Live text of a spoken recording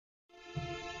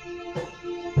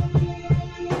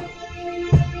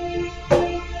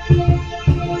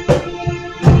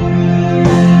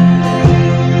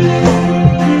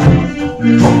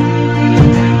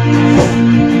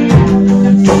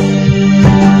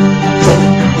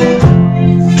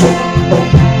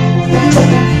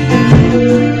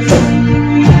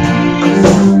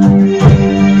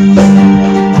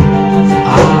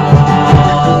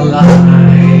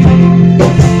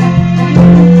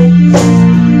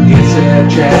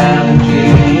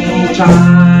challenging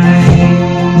time.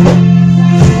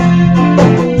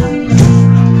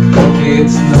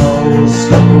 It's no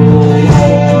slow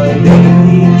or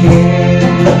daily care.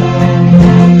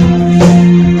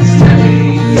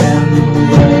 Standing in the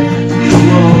way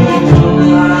of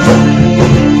life.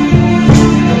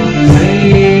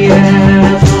 Lay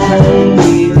at home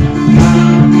with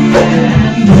mom and dad.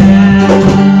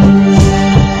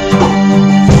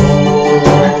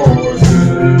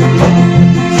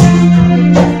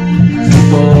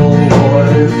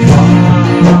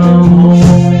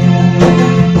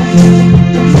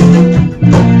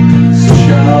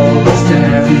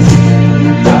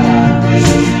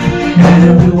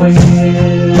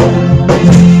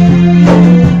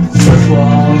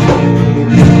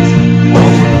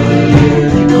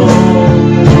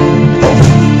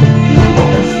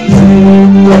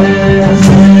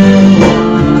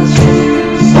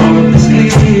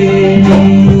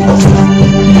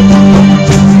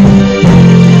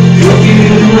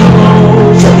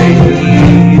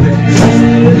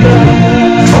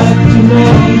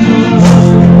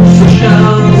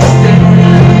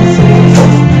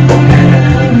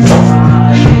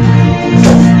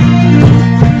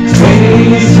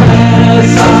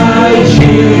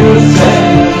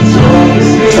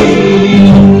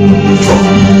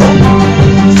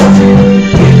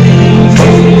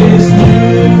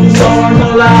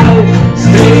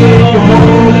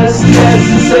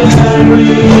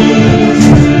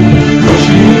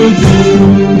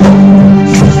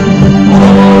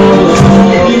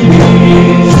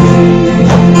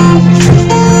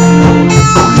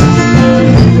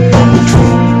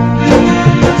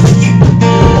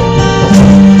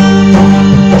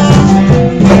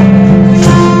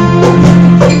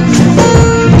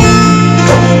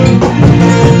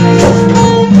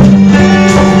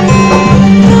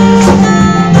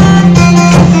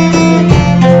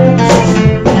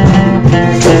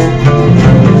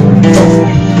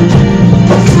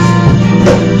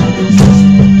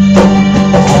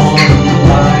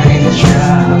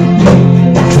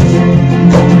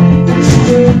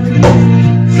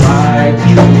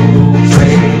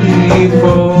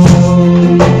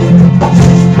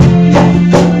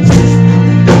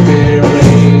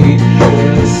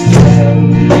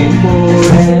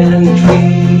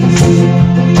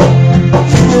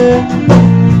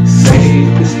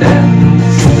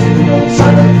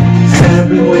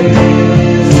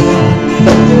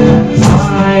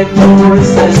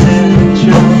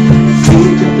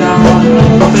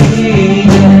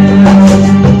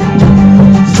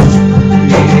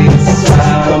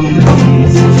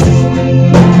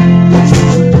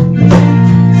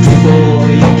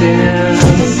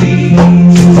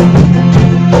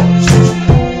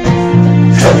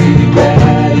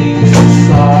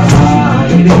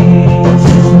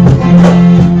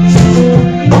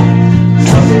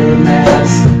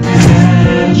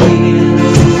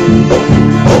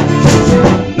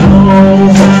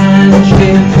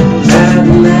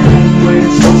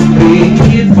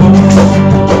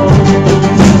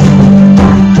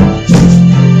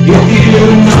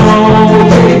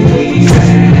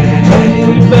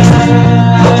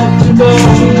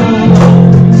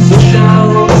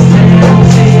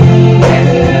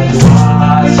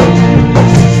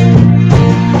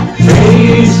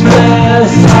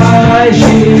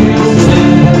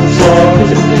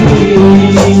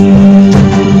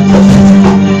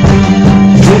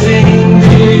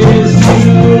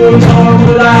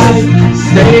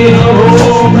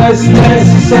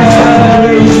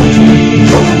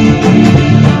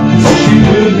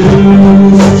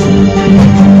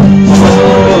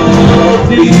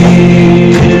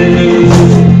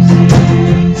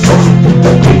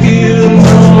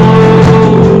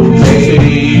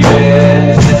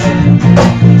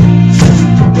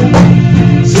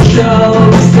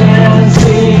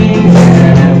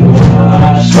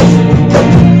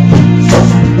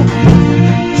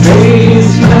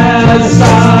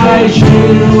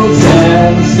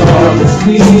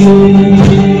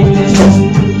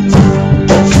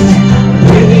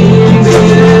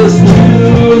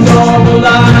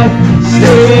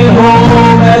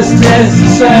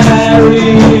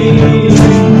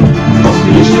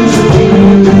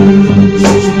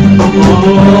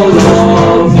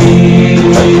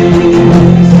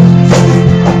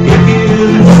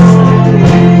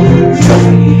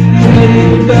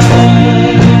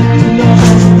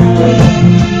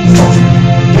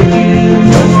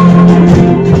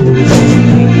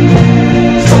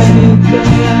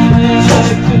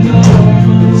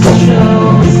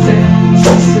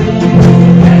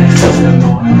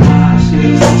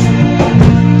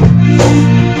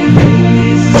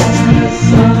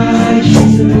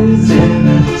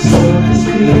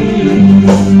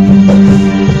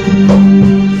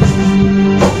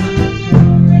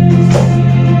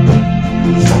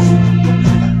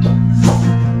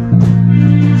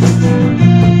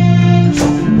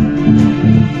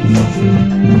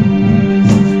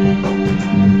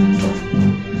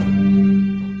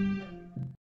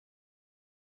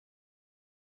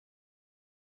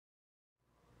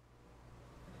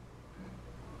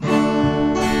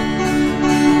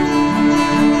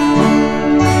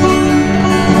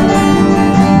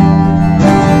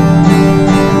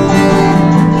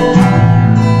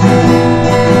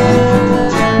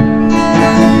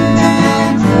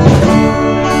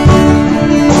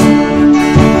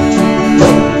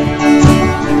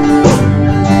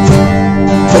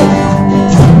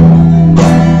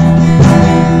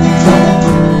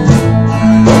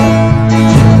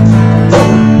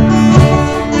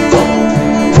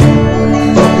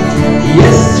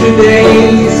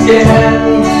 days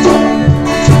can.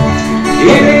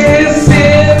 It is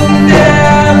in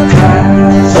their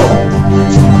past,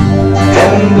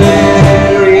 and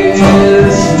there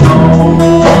is no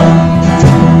one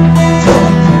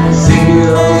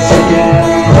seals again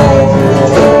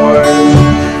Lord.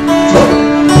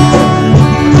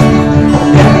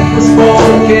 Death was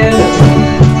spoken,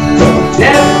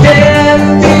 death can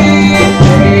be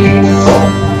changed.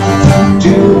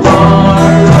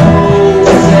 Tomorrow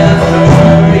isn't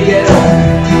her yet.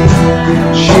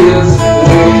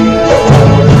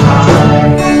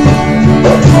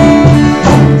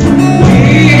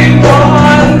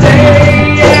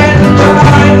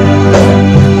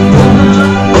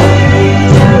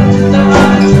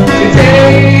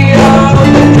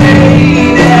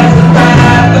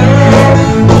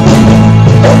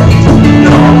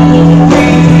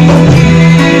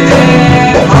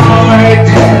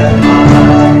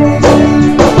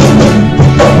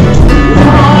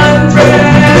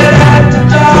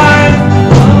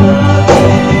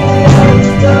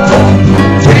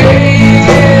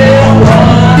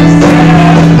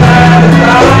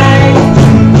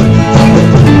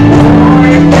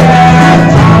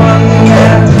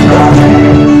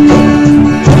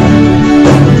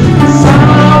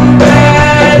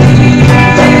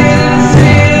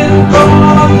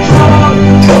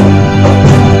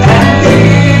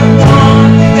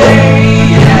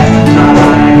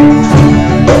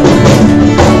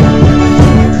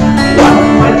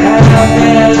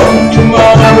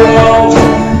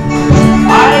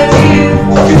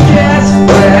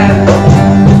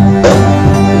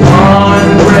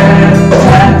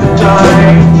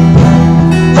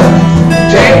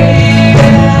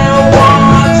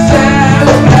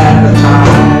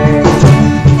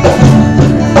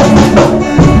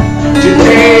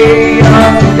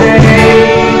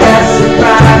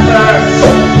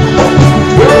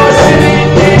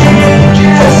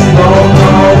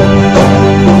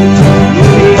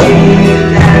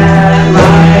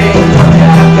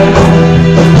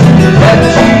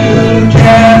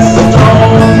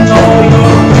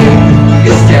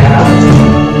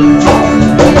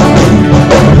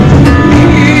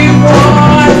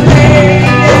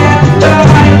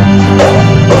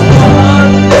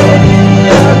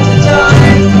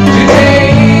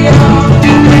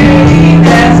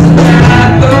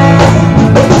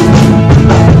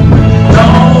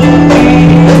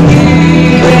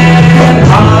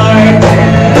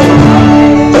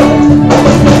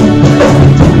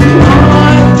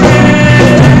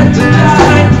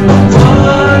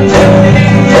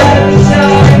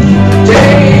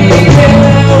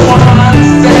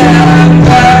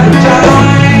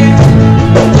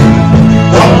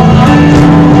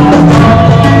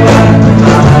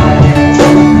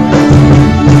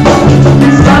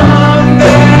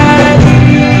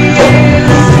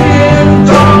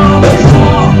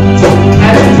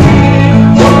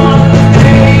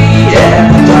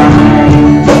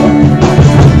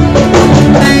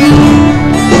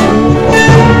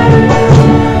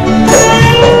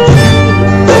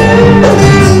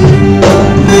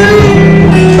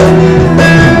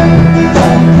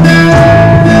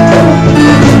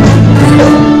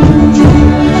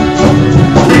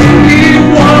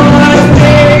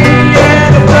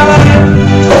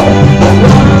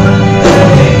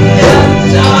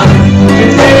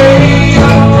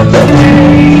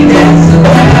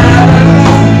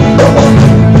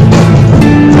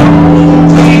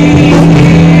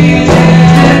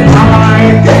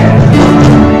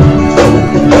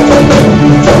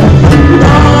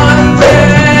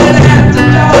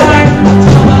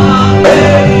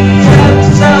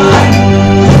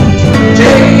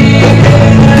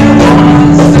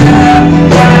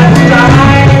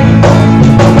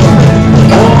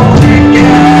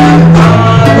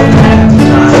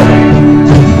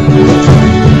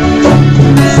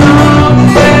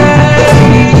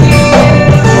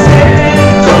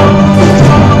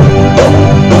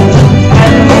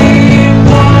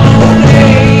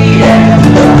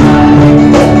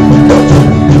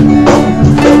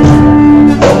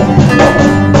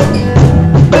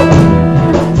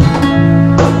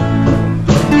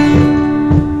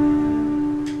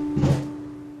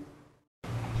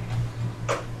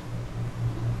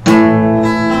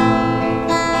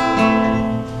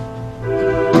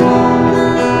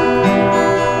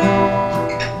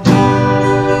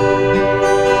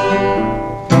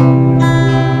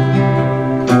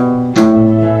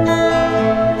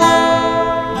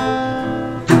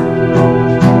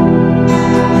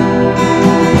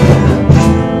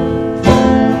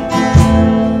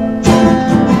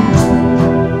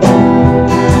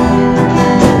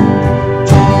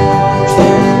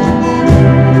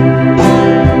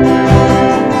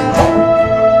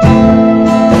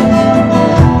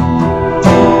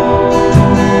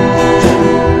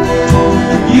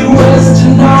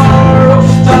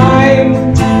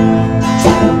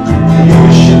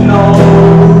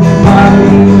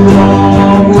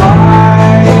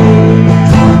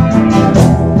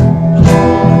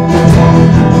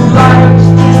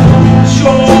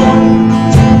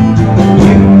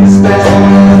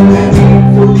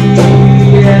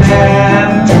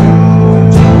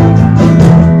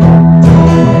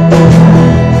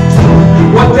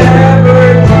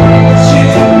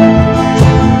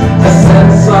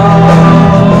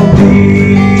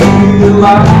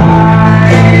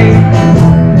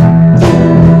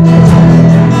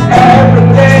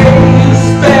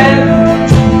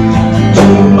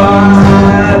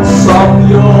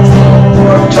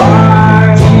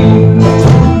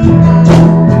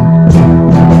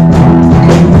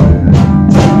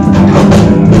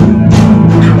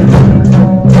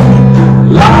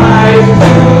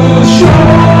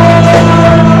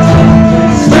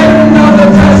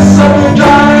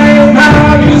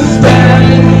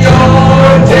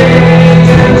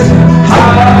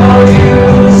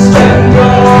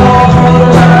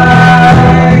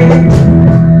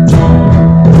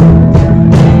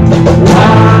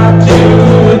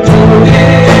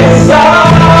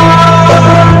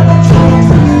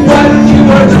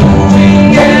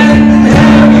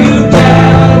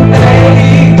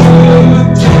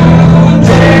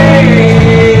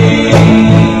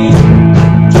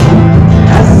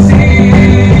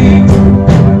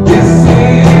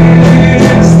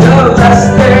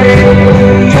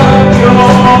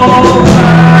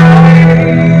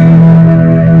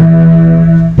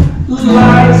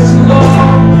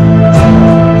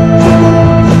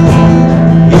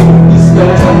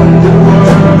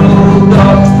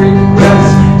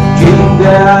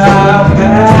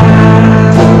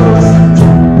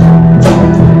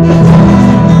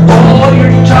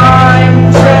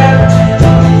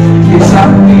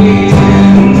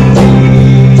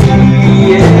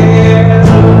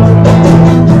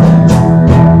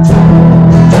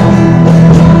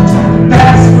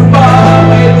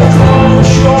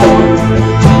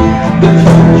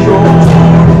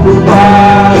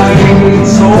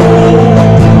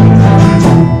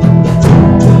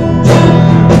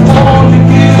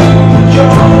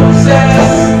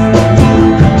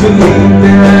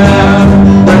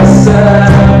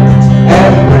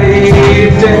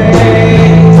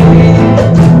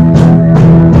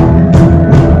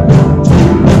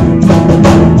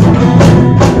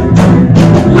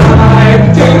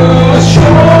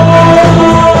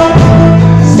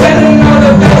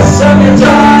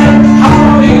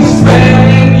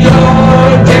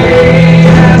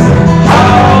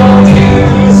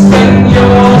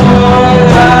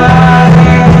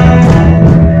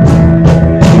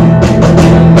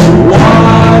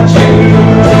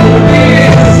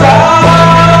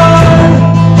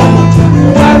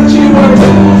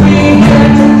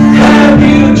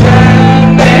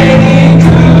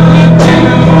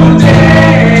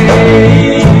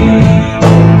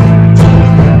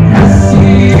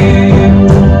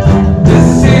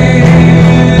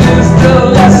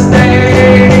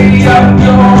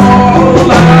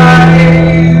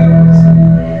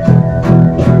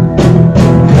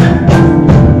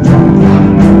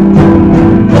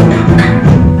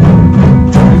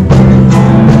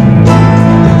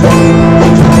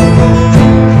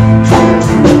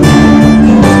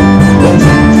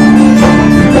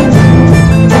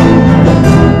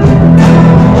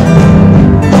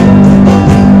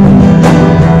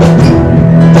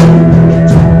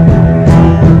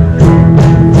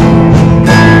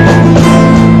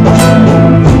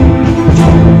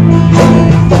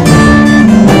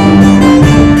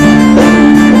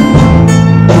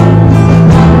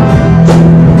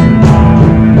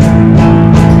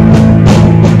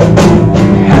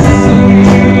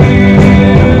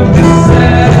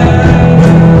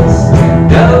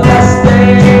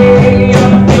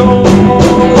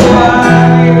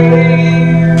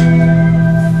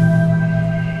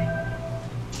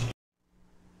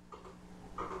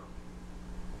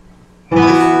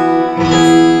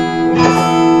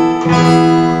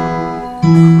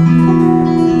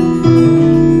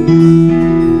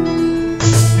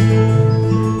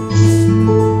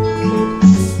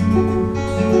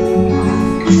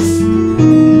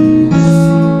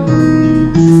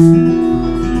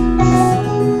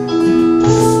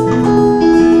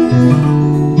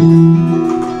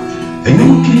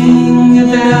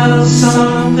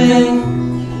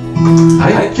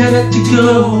 to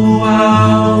go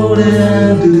out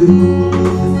and do.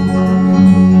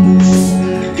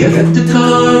 Get the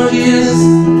carcass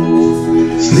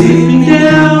sleeping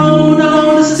down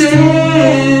on the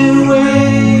stairway.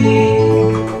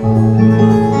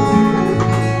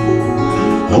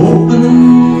 Open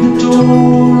the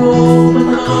door, open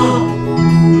up,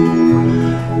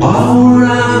 power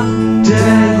up the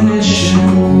ignition.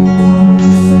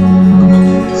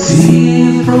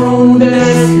 See from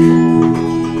back,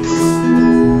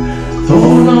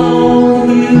 turn on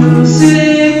the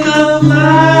music of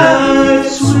life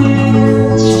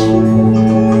switch.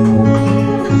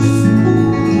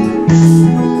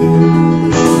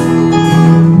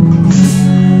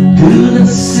 Do not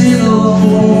settle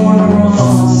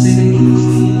for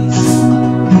cities,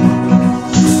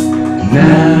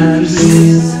 not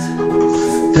resist.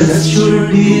 That's your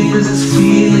deepest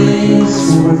feelings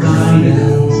for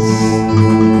guidance.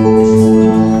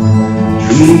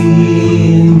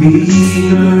 Dream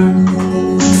bigger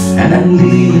and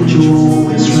lead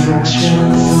your distraction.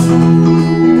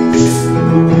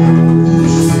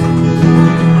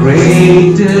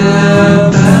 Create the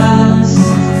balance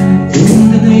in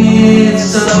the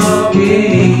midst of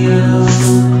chaos.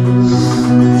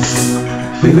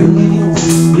 Feeling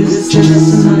is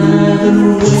just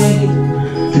another way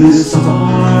to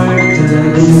start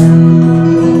again.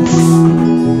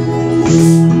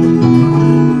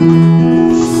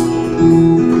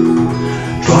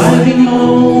 Driving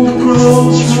on the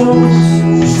crossroads,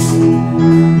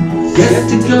 get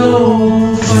to go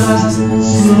fast,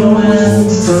 slow and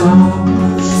stop.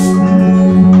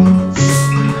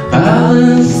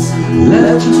 Balance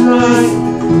left and right,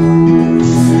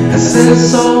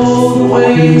 assess all the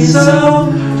ways of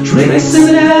tricks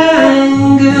and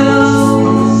angles.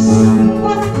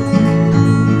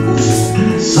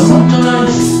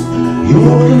 Sometimes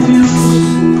you're confused,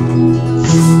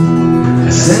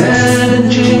 seven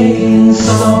chains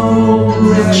of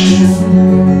direction.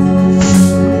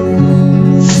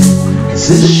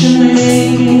 Decision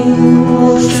making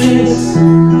portraits,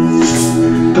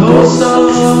 ghosts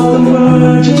of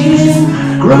emerging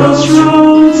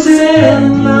crossroads in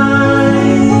life.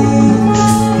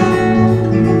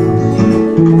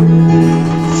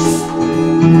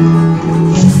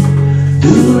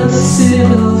 Do not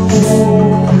settle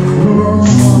for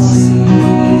normalcy.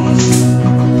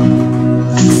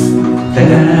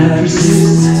 That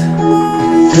resist,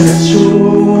 that's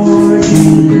your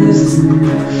deepest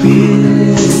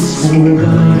feelings for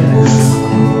guidance.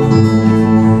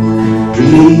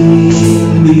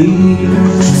 Dream bigger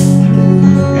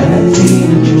and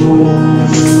lead your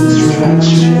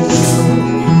distraction.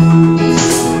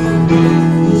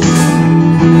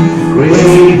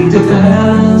 Create the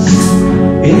balance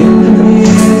in the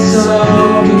midst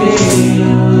of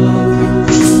chaos.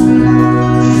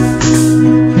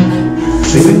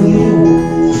 Living you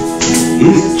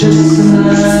is just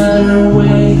another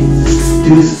way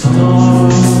to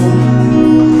start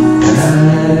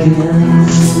again.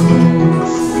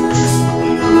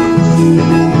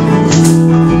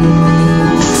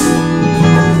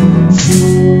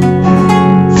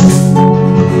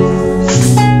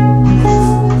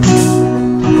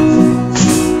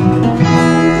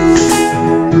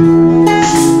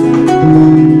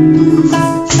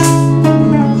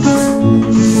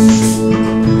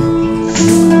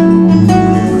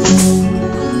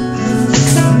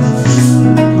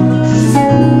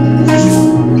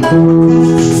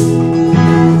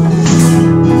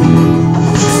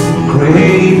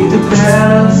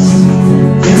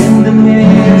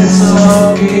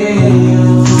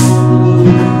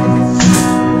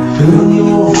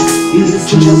 It's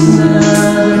just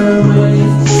another way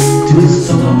to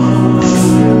start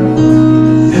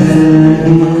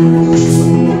again.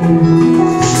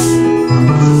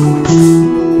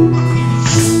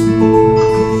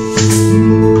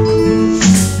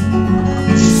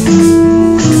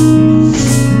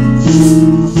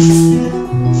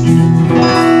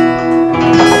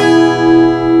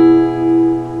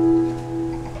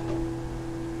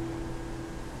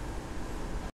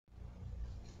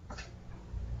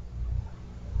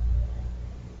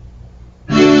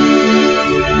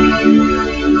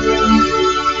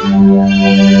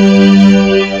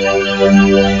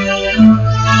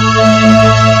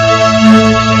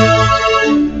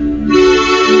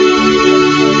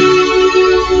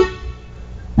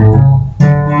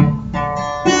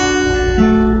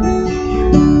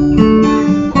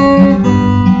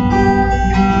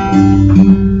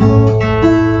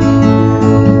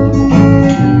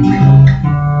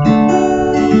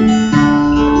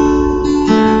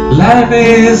 Life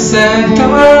is a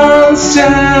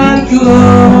constant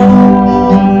glow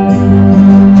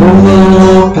for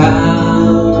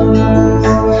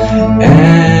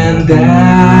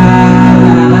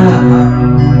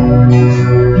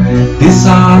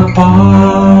are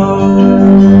part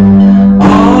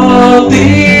of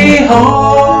the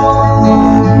whole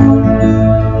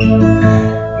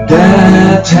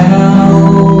that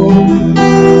help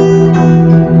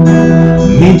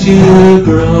me to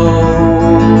grow.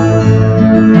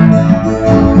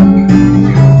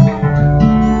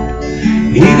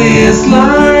 It is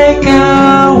like a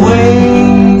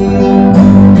wave,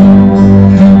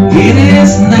 it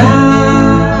is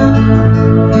not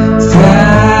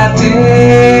static,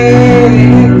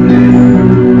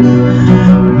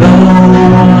 no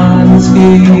one's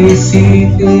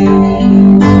visiting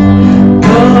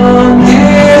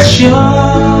condition,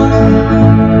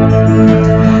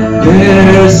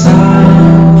 there's up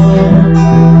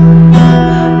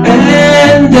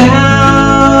and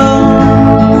down.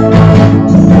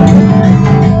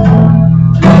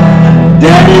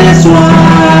 That is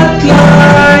what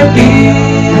life is.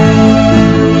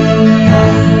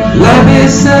 Life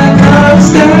is a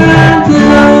constant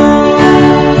flow.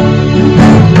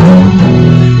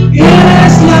 It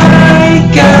is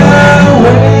like a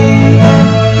wave.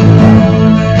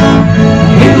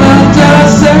 It will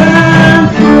toss and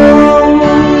fro.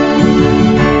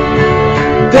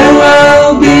 There will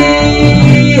be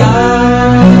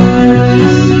ups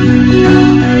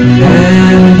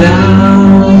and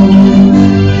downs.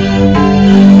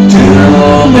 To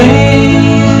me,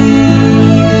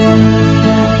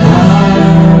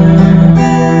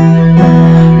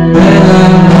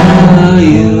 better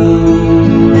you.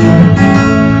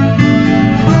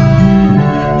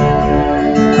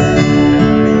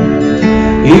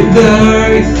 If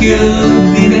there could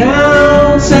be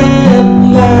downs and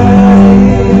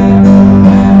life,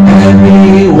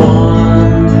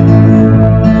 everyone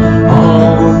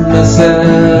on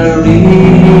misery.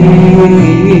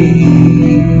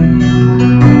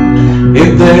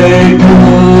 If there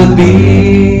could be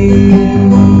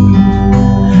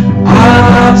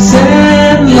ups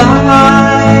and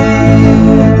light,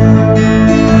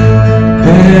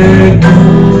 there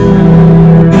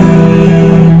could be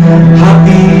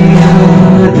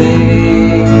happier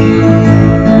days.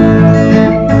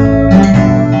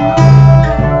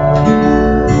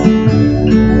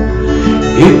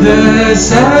 If there's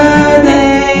a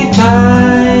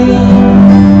daytime,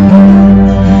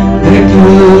 there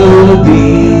could be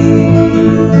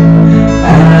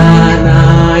a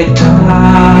night time.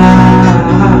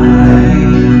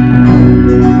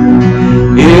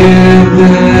 If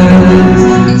there's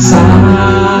sunny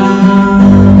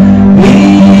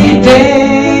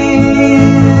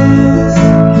days,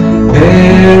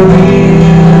 there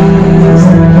is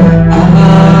a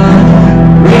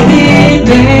rainy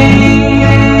day.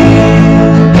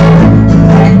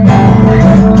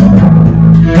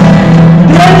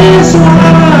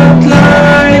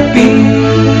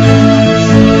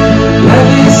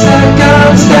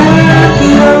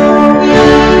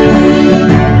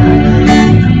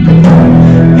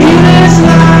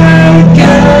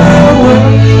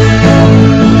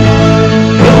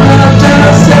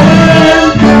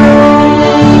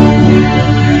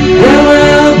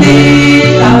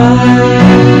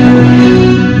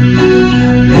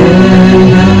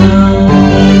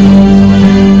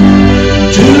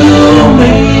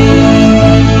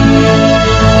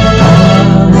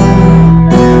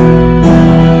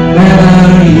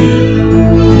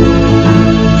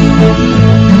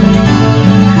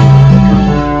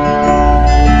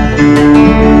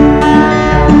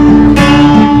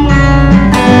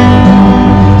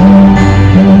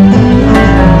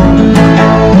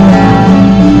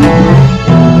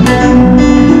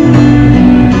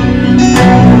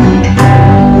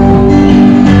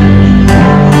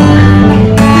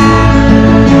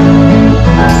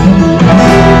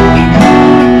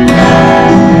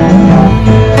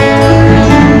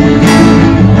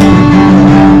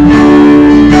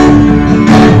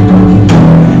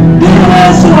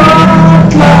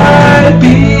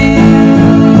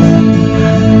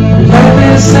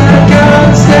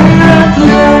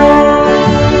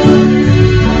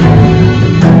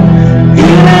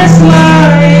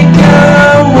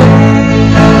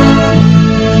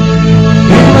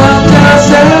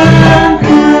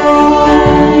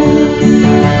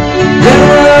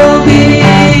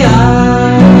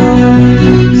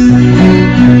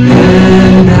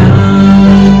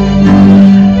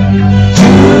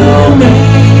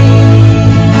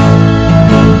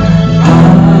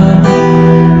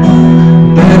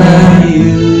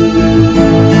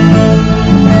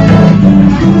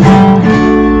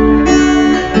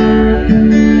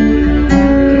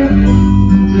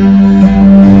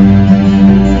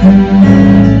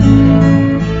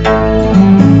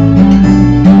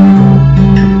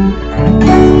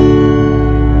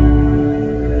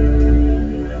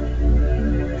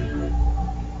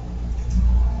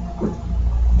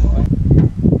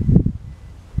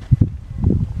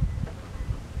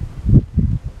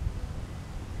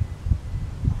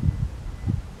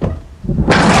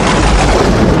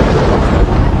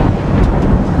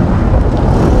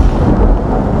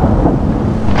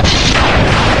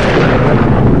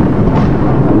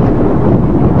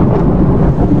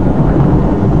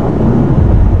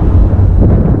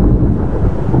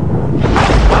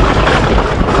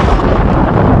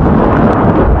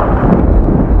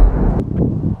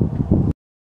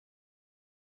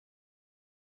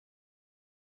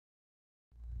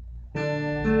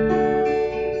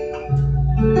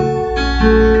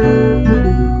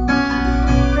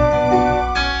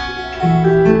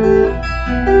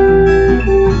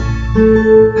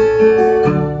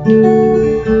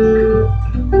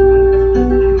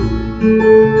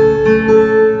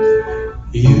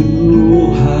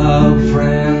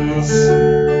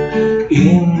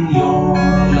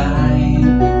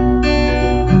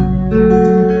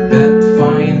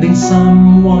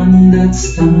 that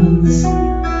stands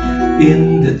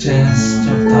in the test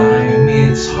of time.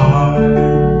 It's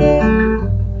hard.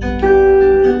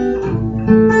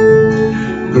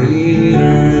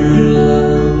 Greater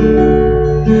love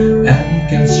and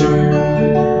concern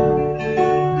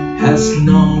has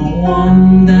no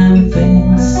one than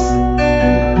things.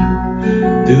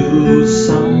 Do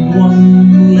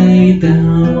someone lay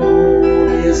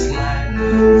down his life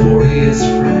for his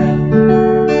friend?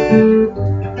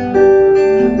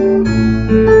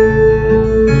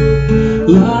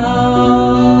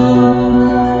 Love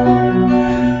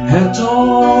at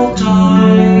all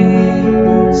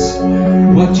times.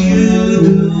 What you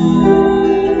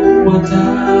do, what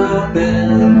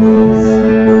happens,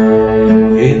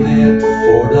 in it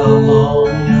for the long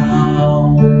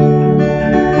haul.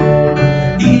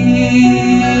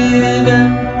 Even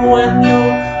when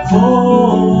you're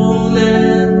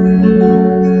falling,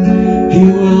 he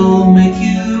will make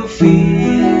you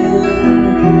feel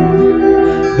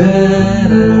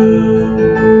better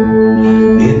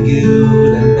in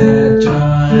good and bad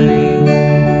times.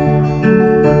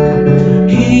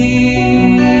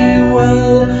 He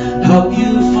will help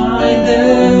you find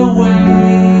a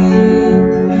way,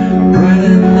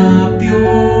 brighten up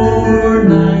your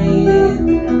night,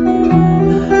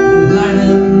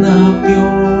 lighten up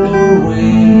your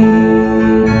way.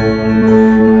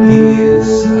 He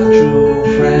is a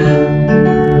true friend.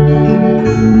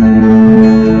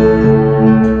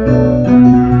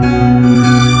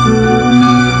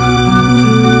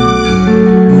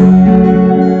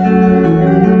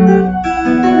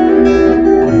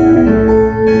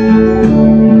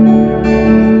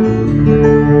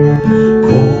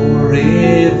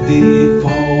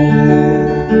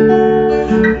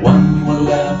 One will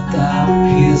lift up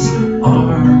his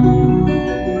arm,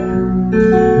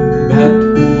 but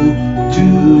who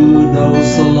to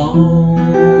those alone?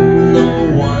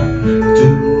 No one to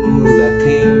let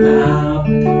him up.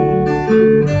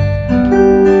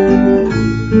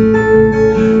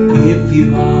 If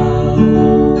you have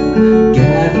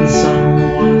gotten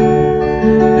someone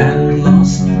and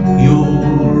lost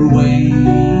your way,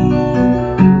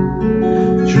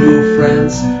 true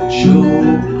friends show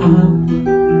up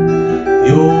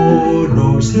your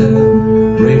doorstep,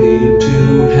 ready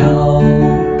to help.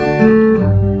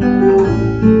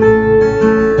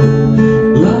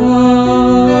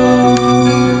 Love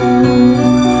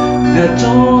at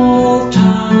all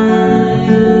times.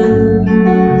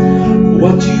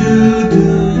 What you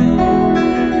do,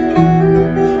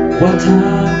 what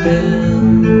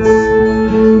happens,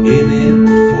 in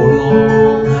it for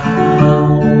long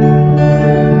haul.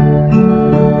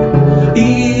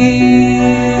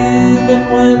 Even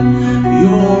when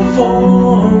you're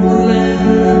falling,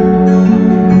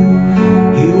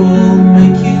 he will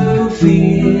make you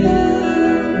feel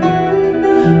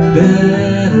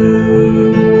better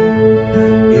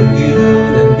in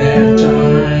good and bad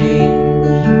times.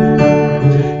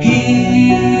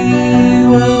 He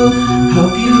will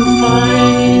help you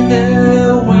find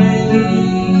a way,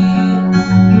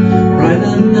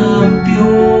 brighten up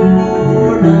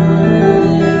your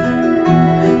night,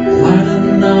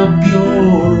 lighten up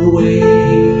your way.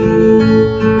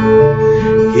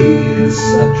 He is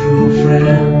a true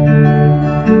friend.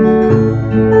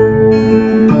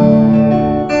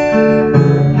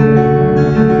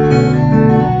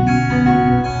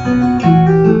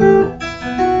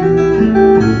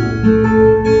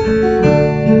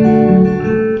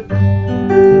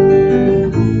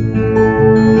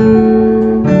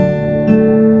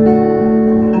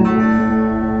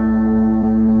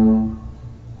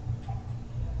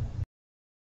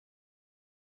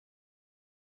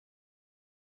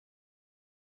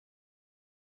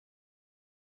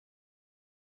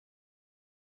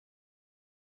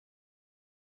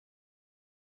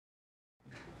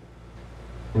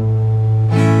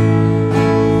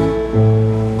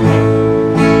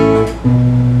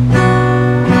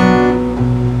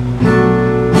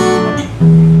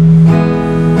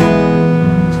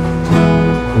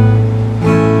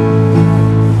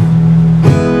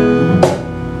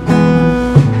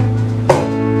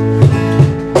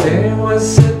 There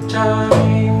was a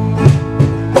time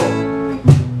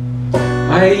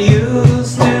I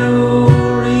used to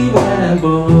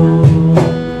remember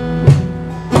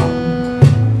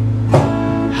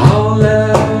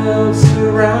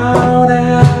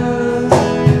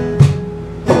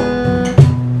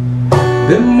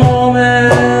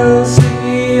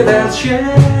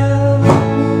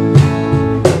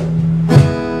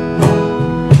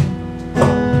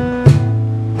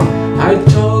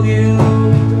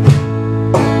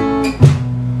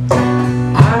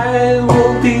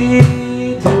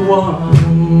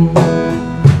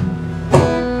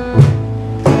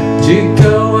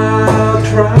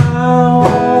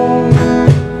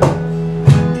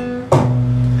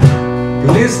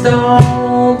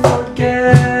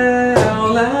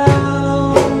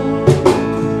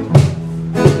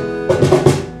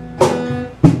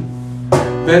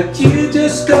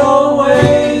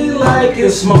a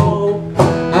smoke,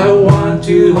 I want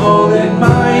to hold in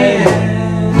my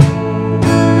hand.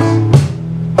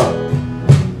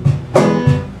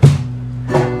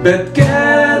 But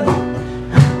God,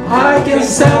 I can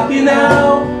stop you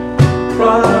now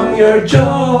from your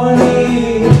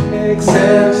journey,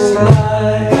 except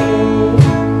life.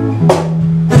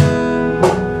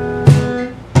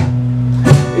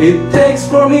 It takes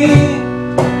for me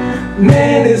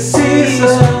many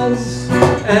seasons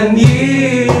and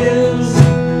years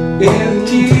in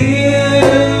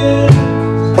tears.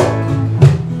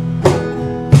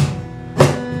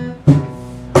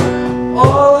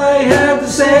 All I have to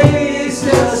say is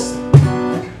just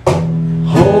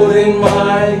hold in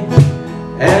my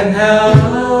and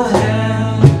held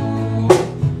hand,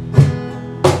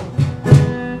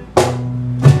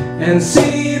 and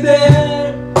see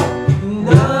there,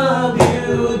 love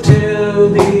you till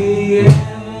the end.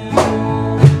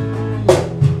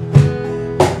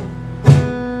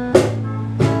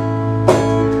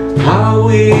 How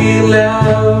we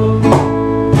love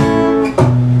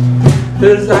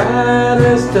is that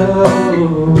a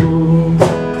stone.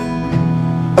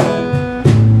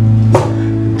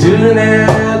 Do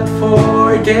not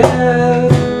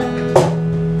forget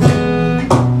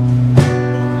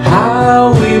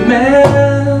how we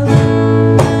met.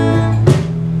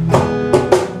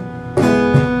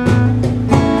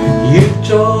 You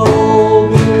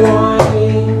told me why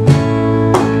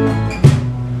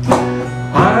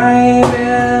I'm a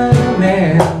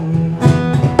man,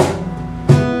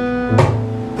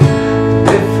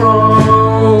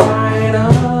 different line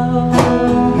up,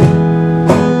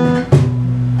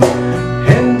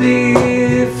 and the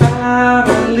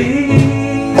family.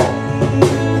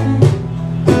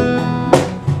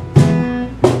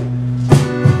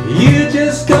 You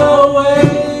just go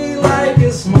away like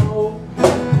a smoke,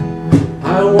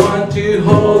 I want to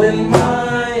hold in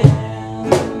my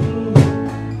hand.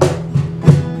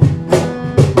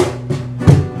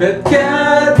 But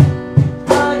God,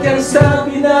 I can stop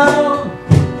you now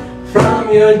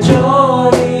from your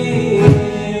journey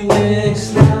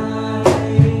next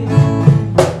life.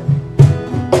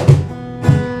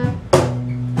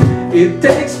 It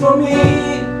takes for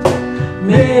me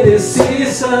many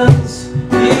seasons,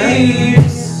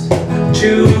 years to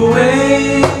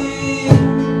wait.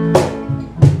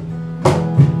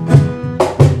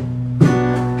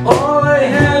 All I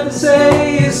have to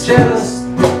say is just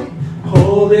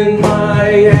hold in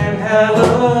my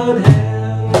handheld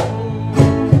hand,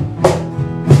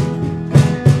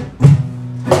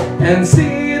 and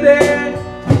see there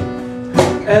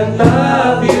and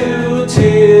love you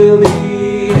till the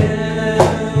end.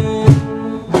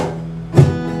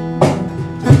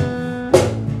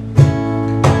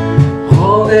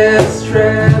 All the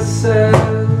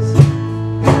stresses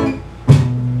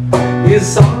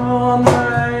is on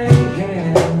my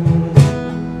hand.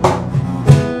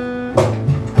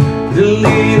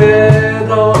 Leave it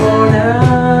all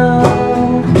now.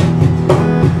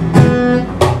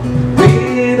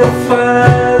 Be the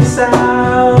first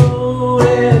out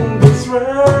in this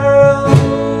world.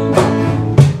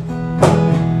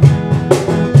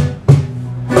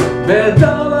 But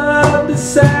all of the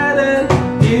sudden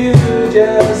you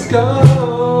just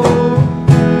go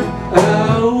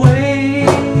away.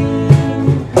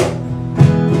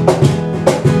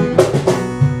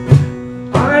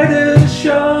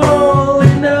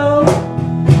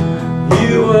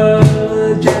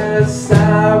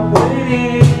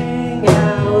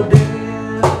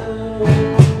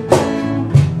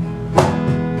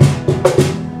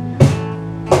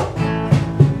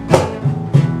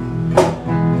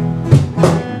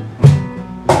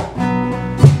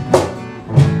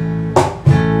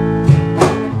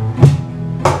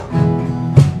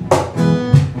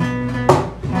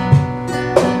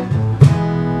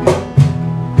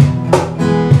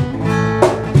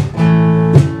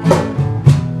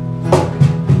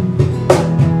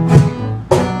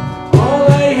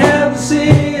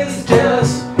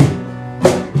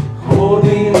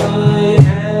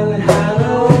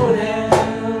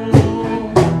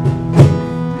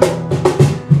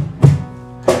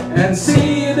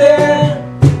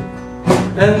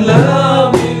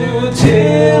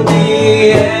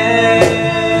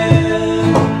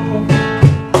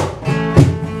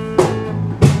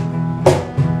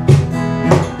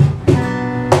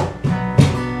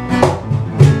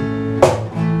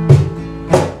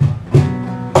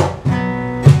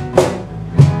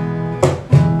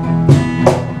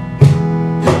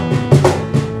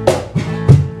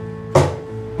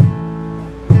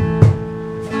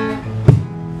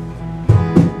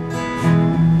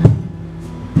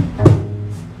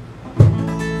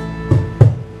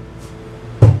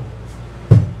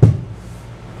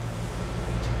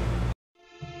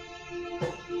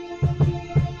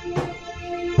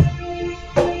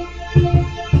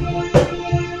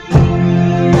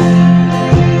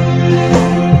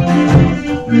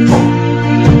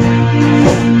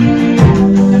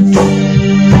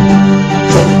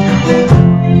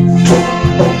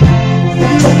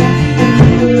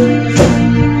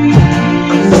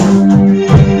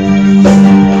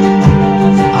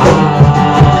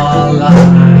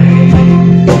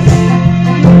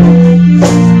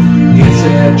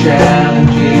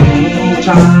 challenging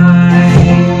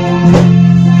time.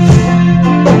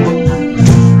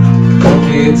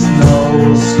 It's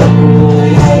no slow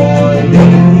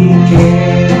morning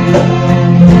care.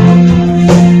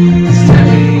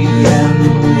 Steady and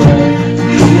wet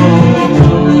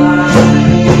through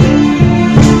life.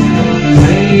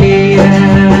 Lay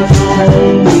at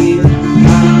home with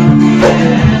mom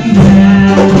and dad.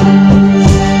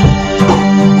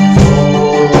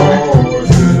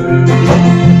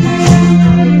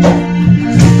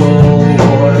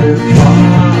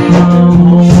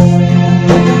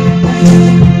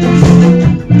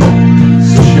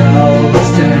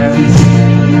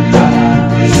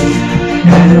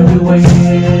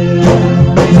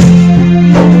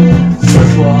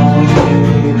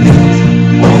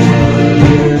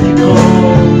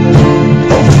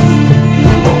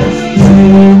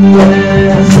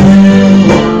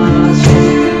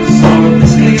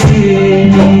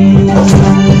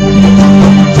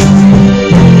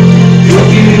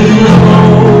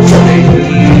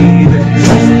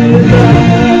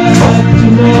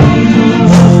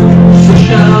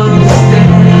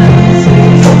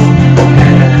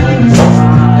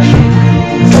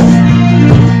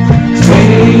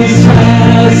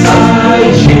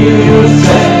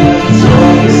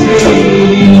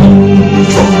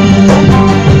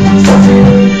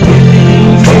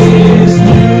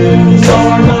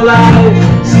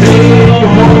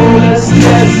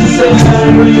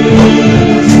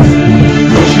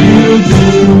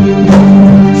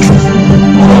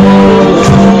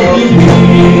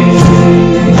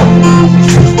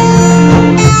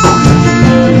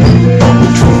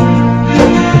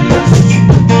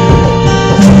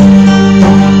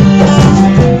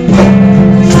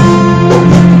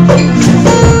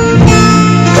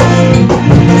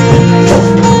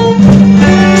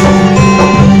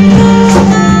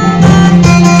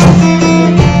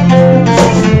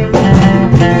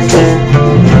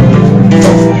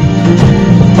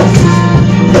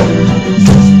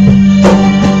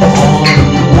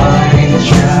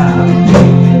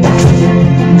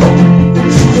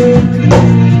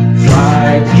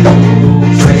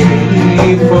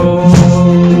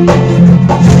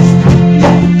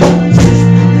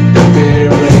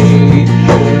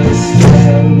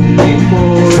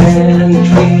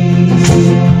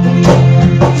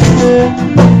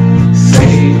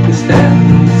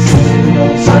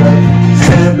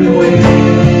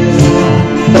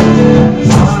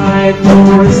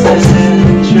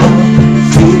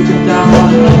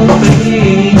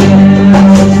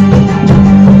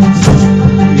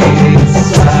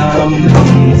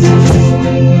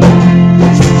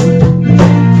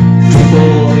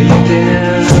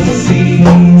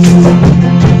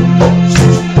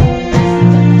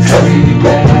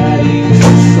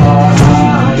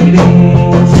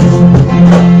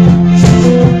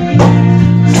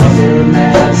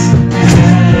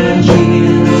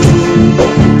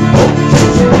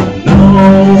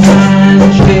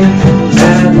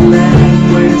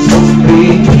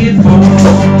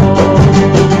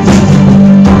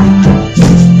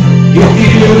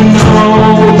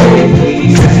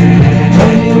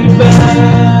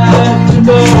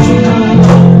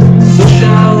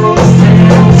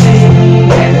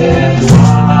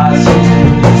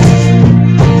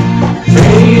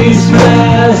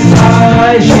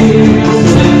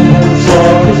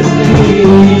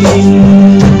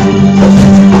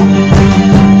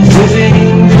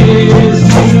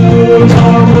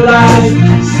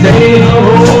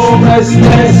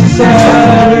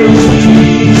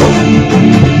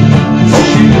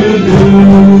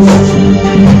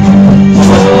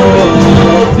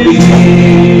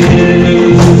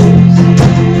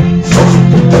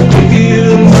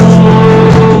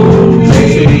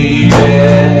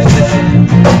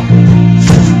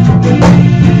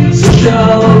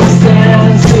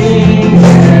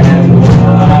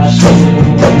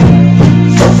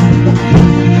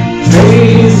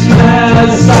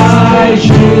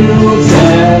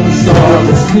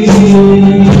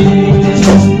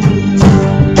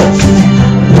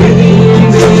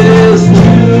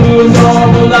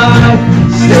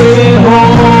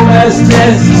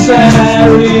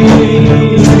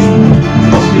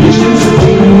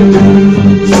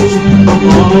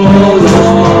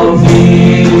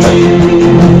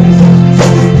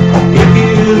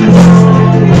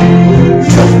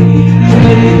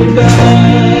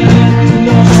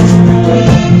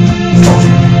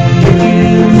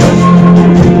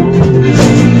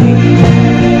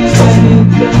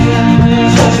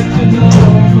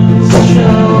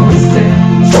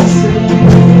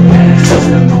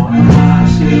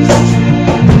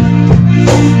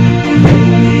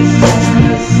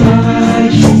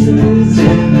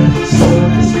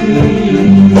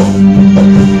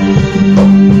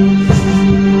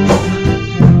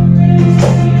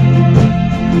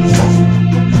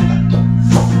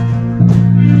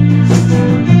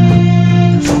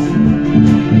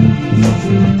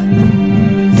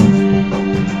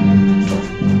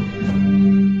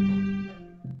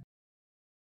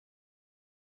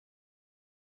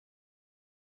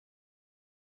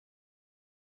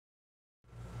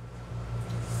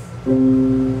 Don't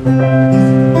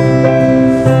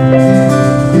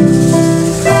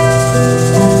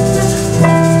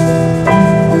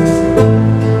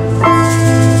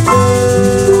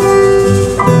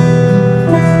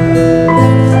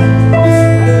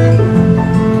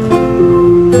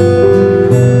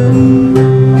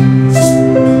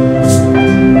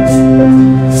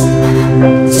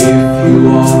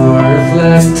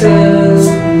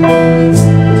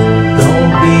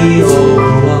be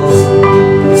overwhelmed.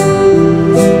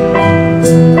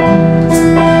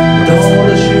 Don't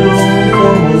assume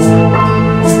for more.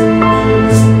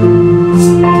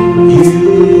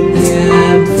 You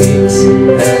can't fix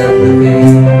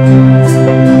everything.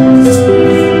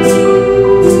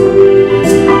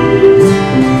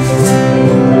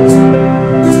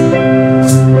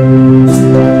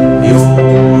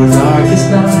 Your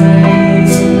darkest night,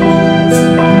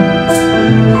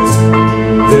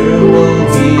 there will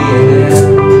be an